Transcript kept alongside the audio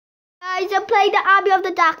Guys, I'm playing the Army of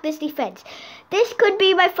the Darkness Defense. This could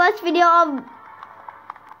be my first video of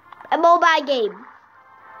a mobile game.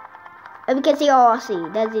 And we can see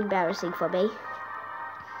RC. That's embarrassing for me.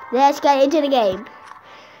 Let's get into the game.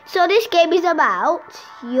 So this game is about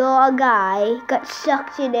your guy got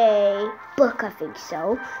sucked in a book, I think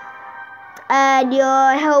so. And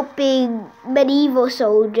you're helping medieval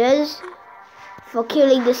soldiers for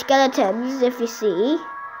killing the skeletons, if you see.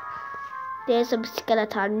 There's some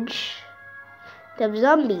skeletons. Some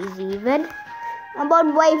zombies even. I'm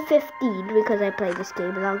on wave 15 because I played this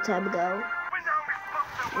game a long time ago.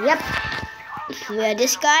 Yep. We're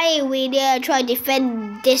this guy. We try to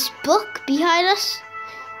defend this book behind us.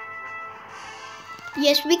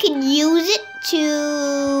 Yes, we can use it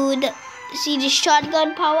to see the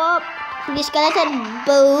shotgun power up. See the skeleton?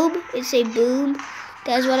 Boom. It's a boom.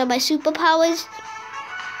 That's one of my superpowers.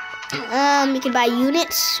 We can buy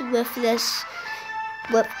units with this,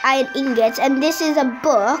 with iron ingots, and this is a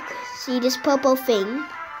book. See this purple thing?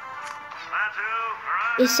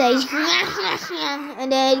 It says,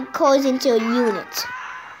 and then it goes into a unit.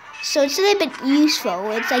 So it's a little bit useful.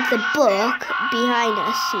 It's like the book behind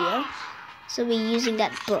us here. So we're using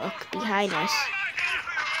that book behind us.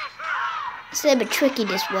 It's a little bit tricky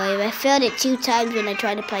this wave. I failed it 2 times when I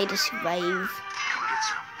tried to play this wave.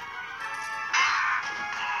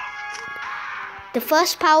 The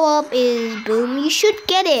first power-up is boom. You should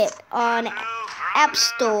get it on App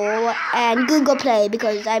Store and Google Play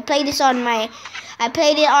because I played it on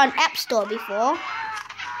App Store before.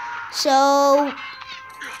 So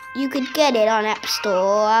you could get it on App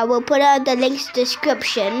Store. I will put out the links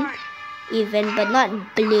description even, but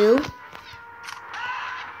not blue.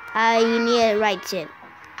 You need to write it.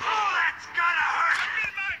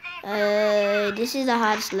 This is the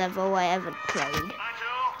hardest level I ever played.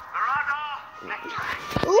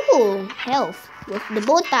 Ooh, health with the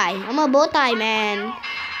bow tie. I'm a bow tie man.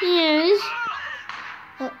 Yes.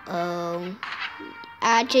 Uh-oh.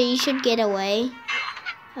 Archer, you should get away.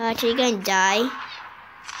 Archer, you're gonna die.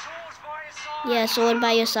 Yeah, sword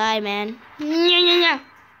by your side, man.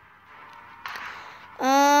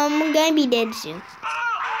 I'm gonna be dead soon.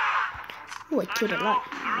 Ooh, I killed a lot.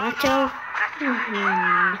 Archer.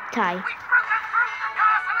 Tie.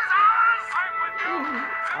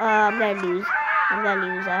 I'm gonna lose.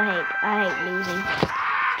 I hate losing.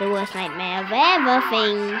 It's the worst nightmare I've ever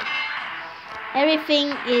faced.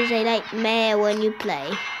 Everything is a nightmare when you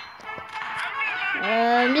play.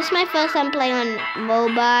 This is my first time playing on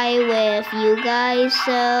mobile with you guys,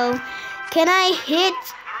 so can I hit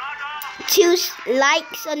 2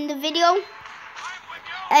 likes on the video?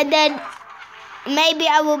 And then maybe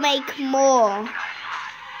I will make more.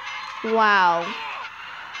 Wow.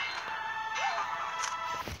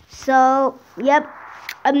 So, yep,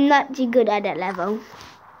 I'm not too good at that level.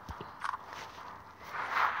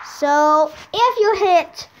 So, if you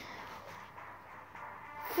hit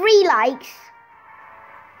 3 likes,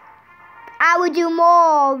 I will do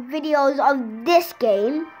more videos of this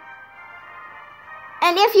game.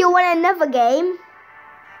 And if you want another game,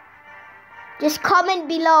 just comment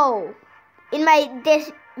below in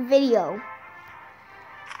this video.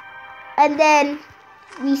 And then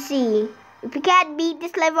we see. If we can't beat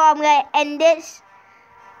this level, I'm gonna end this.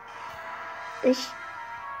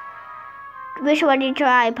 Which one do you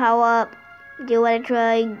try? Power up? Do you want to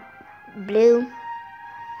try blue?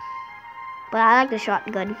 But I like the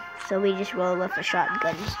shotgun, so we just roll with the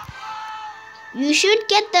shotguns. You should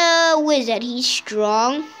get the wizard. He's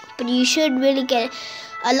strong, but you should really get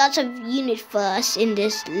a lot of units first in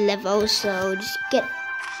this level. So just get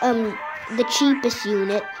the cheapest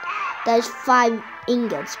unit. That's 5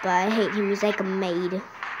 ingots, but I hate him. He's like a maid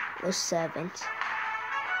or servant.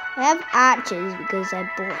 I have archers because I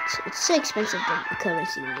bought. It's so expensive the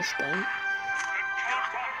currency in this game.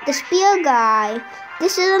 The spear guy.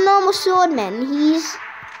 This is a normal swordman.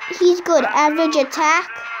 He's good. Average attack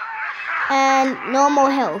and normal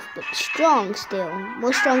health, but strong still.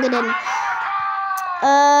 More stronger than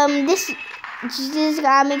this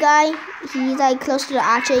army guy. He's like close to the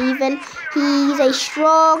archer even. He's a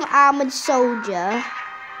strong armored soldier.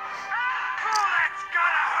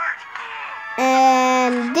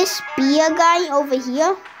 And this spear guy over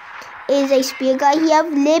here is a spear guy. He has a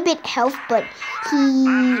little bit health, but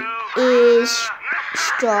he is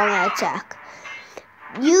strong at attack.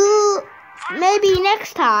 Maybe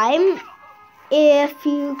next time, if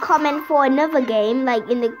you comment for another game, like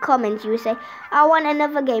in the comments, you say, I want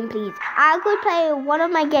another game, please. I could play one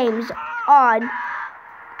of my games on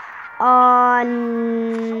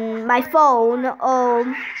my phone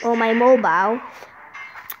or my mobile,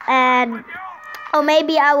 and Or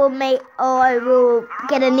maybe I will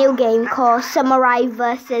get a new game called Samurai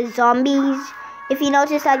vs. Zombies. If you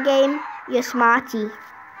notice that game, you're smarty.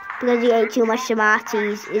 Because you ate too much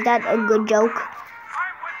Smarties. Is that a good joke?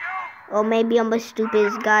 Or maybe I'm a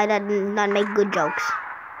stupid guy that does not make good jokes.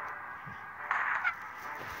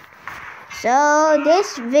 So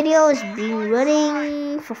this video has been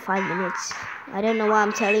running for 5 minutes. I don't know why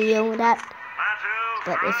I'm telling you that.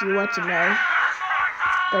 But if you want to know.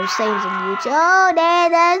 But it's saying on YouTube. Oh,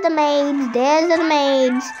 there's the maids. There's the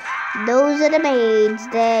maids. Those are the maids.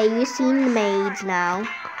 There, you've seen the maids now.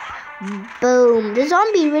 Boom. The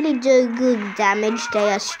zombie really do good damage.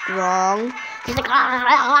 They are strong. It's like,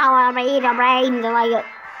 I need a brain.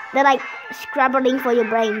 They're like scrambling for your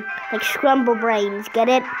brain. Like scramble brains. Get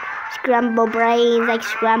it? Scramble brains, like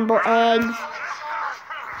scramble eggs.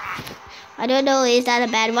 I don't know, is that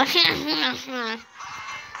a bad one? Should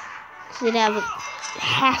have a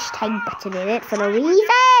hashtag button in it for no reason.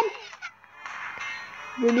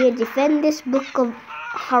 Will you defend this book of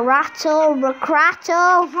Harato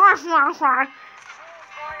Rakrato?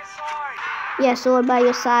 Yeah, sword by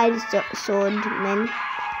your side, swordman.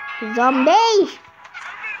 Zombie!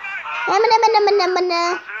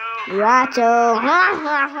 Rato.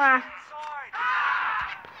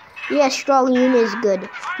 Yeah, strong unit is good.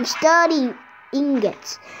 He's 30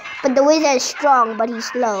 ingots. But the wizard is strong, but he's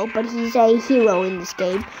slow. But he's a hero in this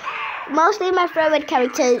game. Mostly my favorite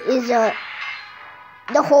character is the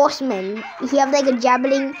horseman. He have like a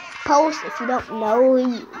javelin post. If you don't know,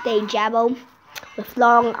 they jabble with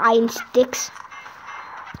long iron sticks.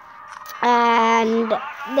 And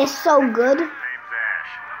they're so good.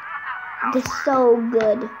 They're so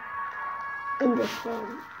good in this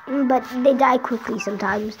game. But they die quickly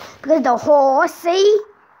sometimes. Because the horsey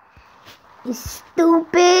is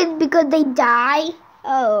stupid because they die.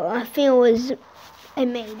 Oh, I think it was a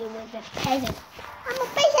peasant. I'm a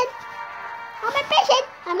peasant. I'm a peasant.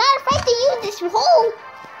 I'm not afraid to use this hole.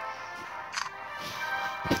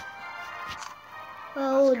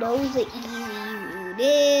 Oh, those are easy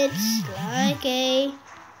units. Okay.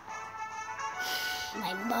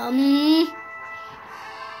 My mum.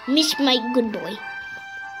 Miss my good boy.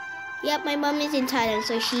 Yep, my mum is in Thailand,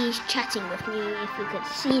 so she's chatting with me. If you could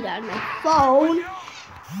see that on my phone.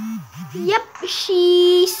 Yep,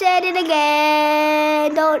 she said it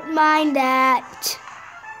again. Don't mind that.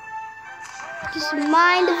 Just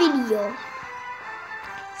mind the video.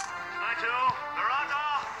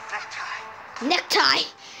 Necktie.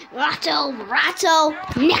 Rattle.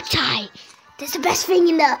 Necktie. That's the best thing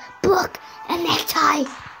in the book. A necktie.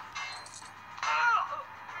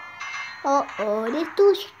 Uh-oh, they're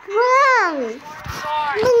too strong.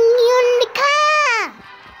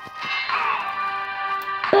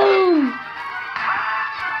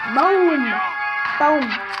 Boom.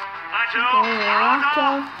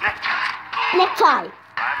 Necktie.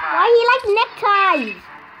 Why do you like neckties?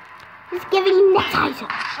 He's giving you neckties.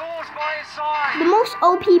 The most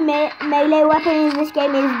OP melee weapon in this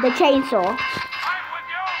game is the chainsaw.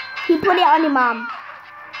 He put it on your mom.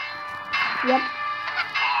 Yep.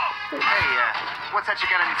 Hey, what's that you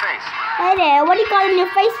got on your face? Hey there, what do you got on your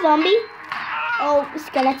face, zombie? Oh,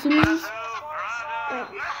 skeletons.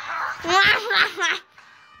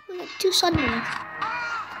 Two sudden.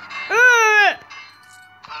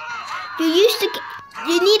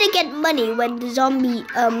 You need to get money when the zombie,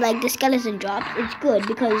 like the skeleton drops. It's good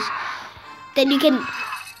because then you can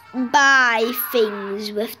buy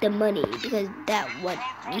things with the money because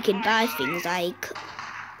you can buy things like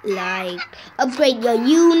upgrade your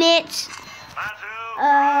units,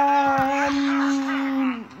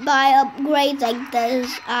 buy upgrades like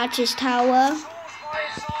this Archer's Tower,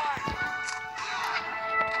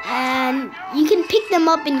 and you can pick them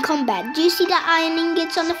up in combat. Do you see the iron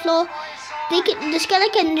ingots on the floor? The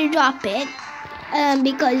skeleton can drop it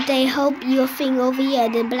because they help your thing over here,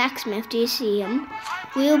 the blacksmith. Do you see him?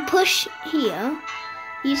 We'll push here.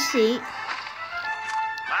 You see?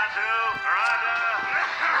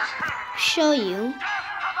 Show you.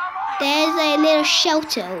 There's a little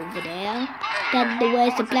shelter over there.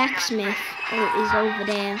 Where's the blacksmith is over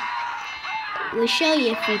there. We'll show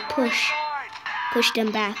you if we push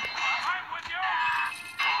them back.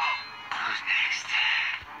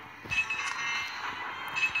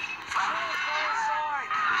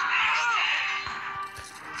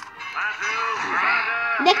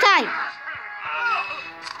 Necktie!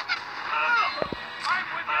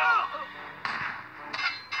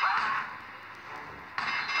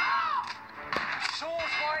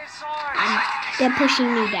 They're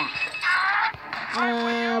pushing me back.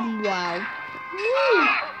 Wow.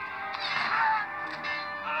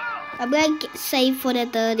 I'm gonna save for the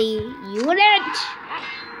 30 unit.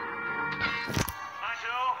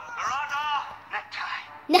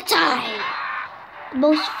 Necktie. The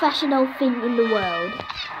most fashionable thing in the world.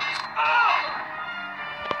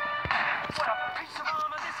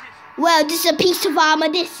 Well, this is a piece of armor,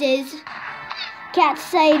 this is. Can't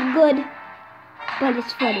say it good, but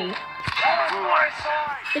it's funny.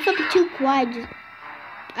 If I be too quiet,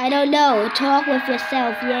 I don't know. Talk with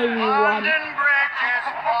yourself, yeah, you want.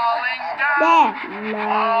 There,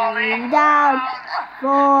 falling down,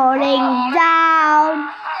 falling down.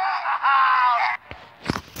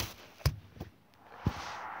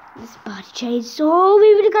 This body chainsaw. We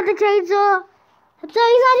really got the chainsaw. I'm so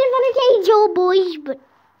excited for the chainsaw, boys, but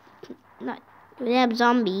not. We have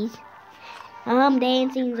zombies.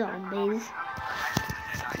 Dancing zombies.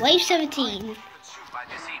 Wave 17.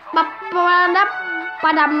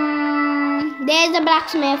 There's a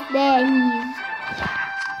blacksmith there.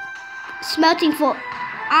 He's smelting for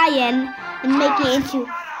iron and making it into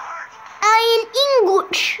iron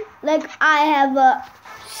ingots. Like I have a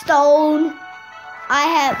stone. I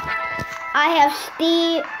have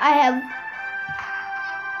steel. I have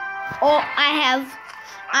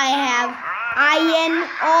iron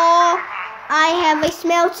ore. I have a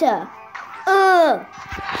smelter.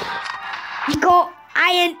 You got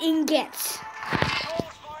iron ingots.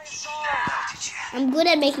 I'm good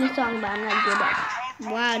at making songs, but I'm not good at.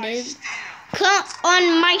 Wow, this. Come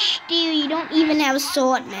on, my steel. You don't even have a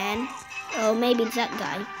sword, man. Oh, maybe it's that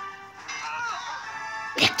guy.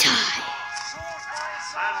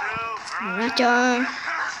 Necktie.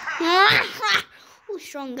 Oh,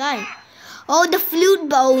 strong guy. Oh, the flute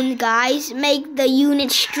bones, guys, make the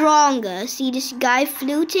unit stronger. See this guy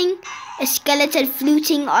fluting? A skeleton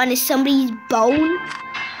fluting on somebody's bone?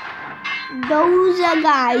 Those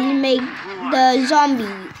guys make the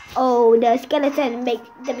zombie. Oh, the skeleton make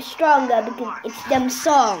them stronger because it's them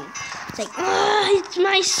song. It's like, it's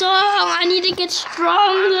my song. I need to get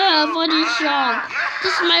stronger for this song.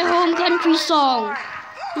 This is my home country song.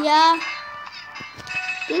 Yeah.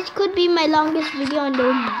 This could be my longest video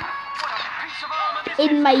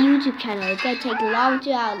in my YouTube channel. It's gonna take long to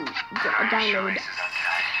download.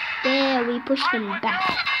 There, we push them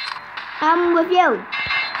back. I'm with you.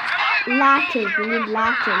 Lattes, we need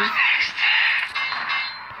lattes.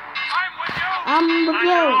 I'm with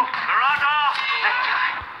you.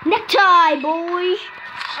 Necktie, boys.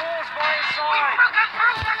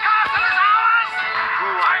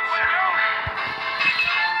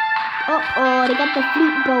 Uh-oh, they got the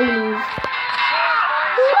flute bonies.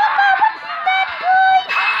 What's that,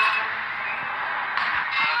 boys?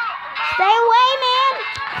 Stay away, man.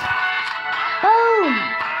 Boom.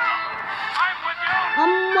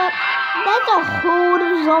 That's a horde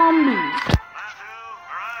of zombies.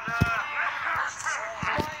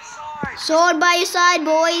 Sword by your side,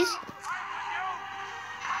 boys.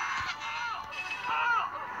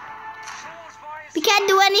 We can't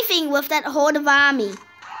do anything with that horde of army.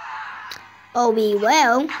 Oh, we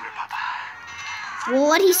will.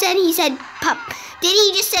 What he said? He said, did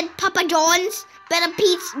he just said Papa John's? Better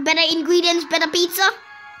pizza, better ingredients, better pizza? Is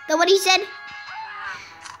that what he said?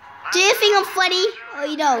 Do you think I'm funny? Or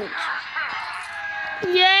you don't?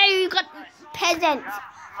 Yeah, you got peasants.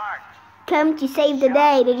 Come to save the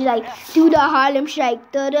day. They just like, do the Harlem Shake.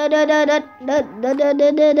 Da da da da da da da da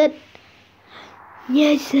da da da.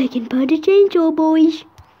 Yes, I can put a chainsaw, boys.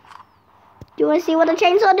 Do you want to see what a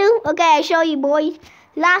chainsaw do? Okay, I'll show you, boys.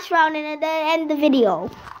 Last round and then end the video.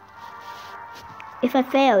 If I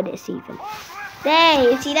fail this even. There,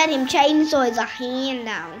 you see that? Him chainsaw is a hand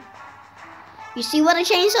down. You see what a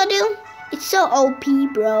chainsaw do? It's so OP,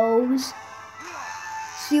 bros.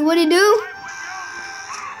 See what it do?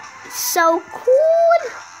 It's so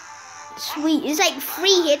cool. Sweet. It's like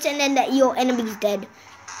 3 hits and then your enemy's dead.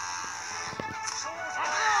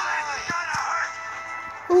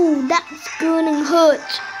 Ooh, that's gonna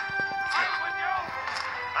hurt.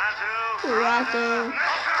 Rattle.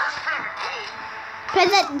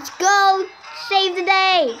 Presents, go save the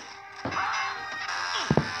day.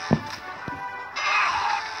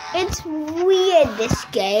 It's weird, this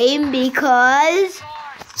game, because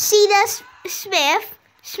see the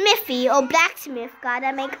smithy or blacksmith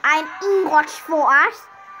gotta make iron ingots for us.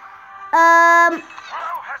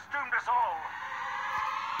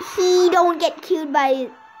 He don't get killed by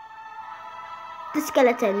the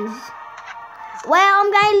skeletons. Well,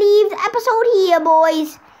 I'm gonna leave the episode here,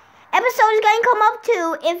 boys. Episode is gonna come up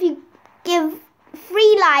too if you give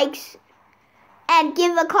 3 likes and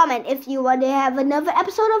give a comment if you want to have another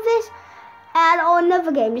episode of this and or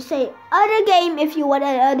another game. Just say other game if you want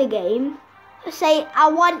another game. Say I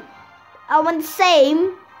want the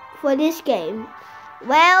same for this game.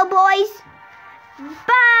 Well, boys,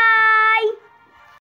 bye!